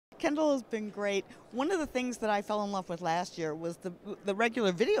Kendall has been great. One of the things that I fell in love with last year was the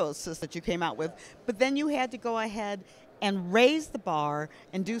regular video assist that you came out with, but then you had to go ahead and raise the bar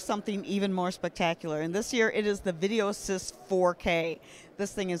and do something even more spectacular. And this year it is the Video Assist 4K.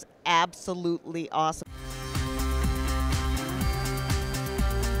 This thing is absolutely awesome.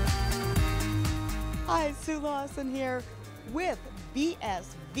 Hi, Sue Lawson here with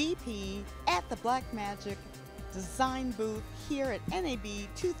BSVP at the Blackmagic Design booth here at NAB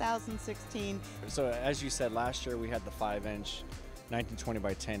 2016. So as you said, last year we had the 5-inch 1920 by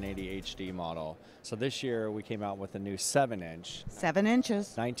 1080 HD model. So this year we came out with a new 7-inch. 7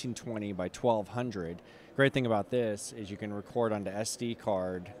 inches. 1920 by 1200. Great thing about this is you can record onto SD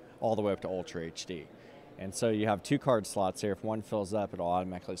card all the way up to Ultra HD. And so you have 2 card slots here. If one fills up, it'll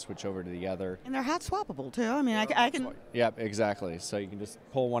automatically switch over to the other. And they're hot-swappable too. I mean, I can... Yep, exactly. So you can just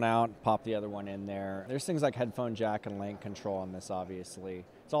pull one out, pop the other one in there. There's things like headphone jack and LANC control on this, obviously.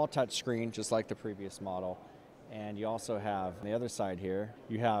 It's all touch screen, just like the previous model. And you also have, on the other side here,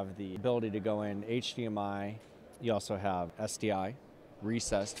 you have the ability to go in HDMI. You also have SDI,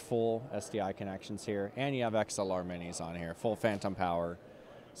 recessed full SDI connections here. And you have XLR minis on here, full phantom power.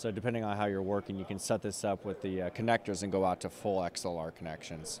 So depending on how you're working, you can set this up with the connectors and go out to full XLR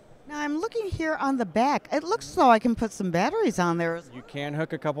connections. Now I'm looking here on the back. It looks as though I can put some batteries on there as well. You can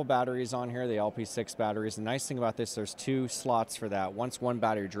hook a couple batteries on here, the LP6 batteries. The nice thing about this, there's 2 slots for that. Once one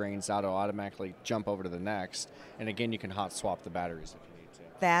battery drains out, it'll automatically jump over to the next. And again, you can hot swap the batteries if you need to.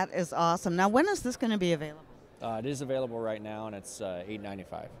 That is awesome. Now when is this going to be available? It is available right now, and it's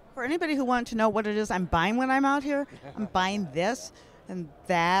 $8.95. For anybody who wants to know what it is I'm buying when I'm out here, I'm buying this and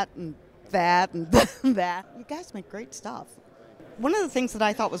that and that and that. You guys make great stuff. One of the things that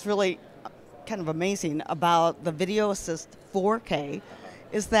I thought was really kind of amazing about the Video Assist 4K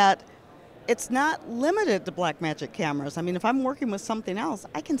is that it's not limited to Blackmagic cameras. I mean, if I'm working with something else,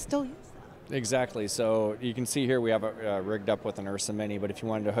 I can still use that. Exactly. So you can see here we have it rigged up with an Ursa Mini, but if you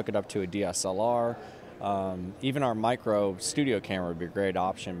wanted to hook it up to a DSLR, even our micro studio camera would be a great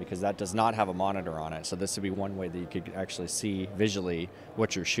option because that does not have a monitor on it. So this would be one way that you could actually see visually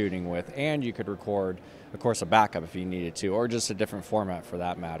what you're shooting with, and you could record, of course, a backup if you needed to, or just a different format for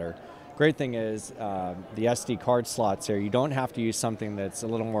that matter. Great thing is the SD card slots here, you don't have to use something that's a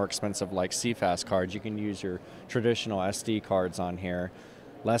little more expensive like CFast cards. You can use your traditional SD cards on here,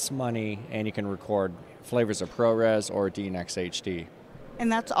 less money, and you can record flavors of ProRes or DNX HD.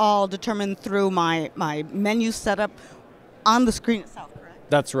 And that's all determined through my menu setup on the screen itself,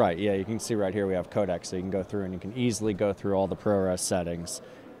 correct? That's right, yeah. You can see right here we have codec, so you can go through and you can easily go through all the ProRes settings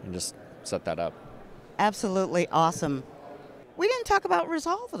and just set that up. Absolutely awesome. We didn't talk about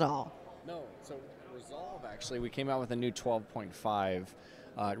Resolve at all. No, so Resolve actually, we came out with a new 12.5.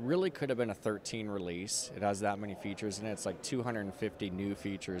 It really could have been a 13 release. It has that many features in it. It's like 250 new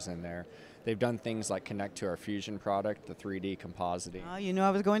features in there. They've done things like connect to our Fusion product, the 3D compositing. Oh, you know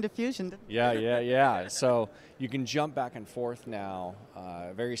I was going to Fusion. Yeah. So you can jump back and forth now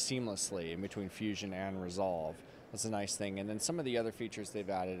very seamlessly in between Fusion and Resolve. That's a nice thing. And then some of the other features they've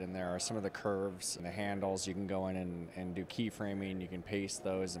added in there are some of the curves and the handles. You can go in and do keyframing. You can paste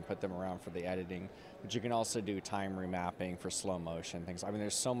those and put them around for the editing. But you can also do time remapping for slow motion things. I mean,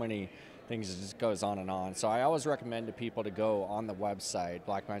 there's so many things, it just goes on and on. So I always recommend to people to go on the website,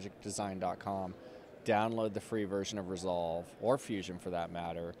 blackmagicdesign.com, download the free version of Resolve, or Fusion for that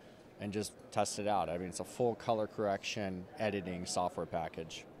matter, and just test it out. I mean, it's a full color correction editing software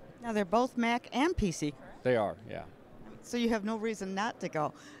package. Now they're both Mac and PC, correct? They are, yeah. So you have no reason not to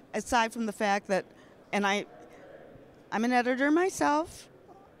go, aside from the fact that, and I'm an editor myself.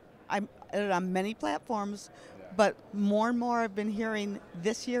 I edit on many platforms, but more and more I've been hearing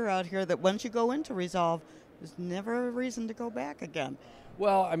this year out here that once you go into Resolve, there's never a reason to go back again.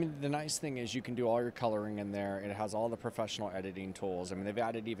 Well, I mean, the nice thing is you can do all your coloring in there. It has all the professional editing tools. I mean, they've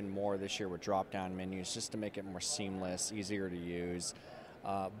added even more this year with drop-down menus just to make it more seamless, easier to use.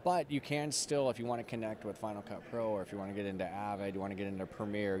 But you can still, if you want to connect with Final Cut Pro, or if you want to get into Avid, you want to get into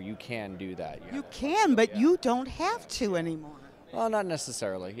Premiere, you can do that. You can, but you don't have to anymore. Well, not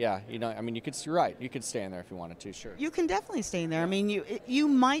necessarily. Yeah, you know, I mean, you're right. You could stay in there if you wanted to. Sure. You can definitely stay in there. I mean, you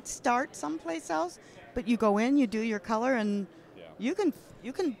might start someplace else, but you go in, you do your color, and you can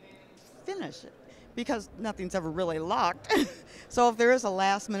finish it because nothing's ever really locked. So if there is a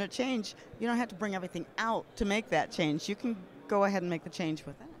last-minute change, you don't have to bring everything out to make that change. You can go ahead and make the change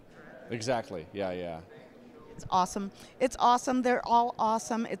within it. Exactly. Yeah. It's awesome. It's awesome. They're all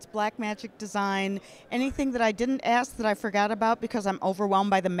awesome. It's Blackmagic Design. Anything that I didn't ask that I forgot about because I'm overwhelmed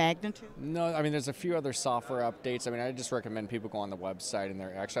by the magnitude? No, I mean, there's a few other software updates. I mean, I just recommend people go on the website, and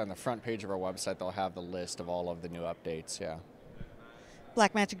they're actually on the front page of our website, they'll have the list of all of the new updates, yeah.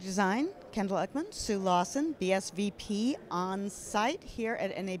 Blackmagic Design, Kendall Ekman, Sue Lawson, BSVP on site here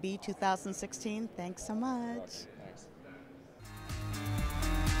at NAB 2016. Thanks so much.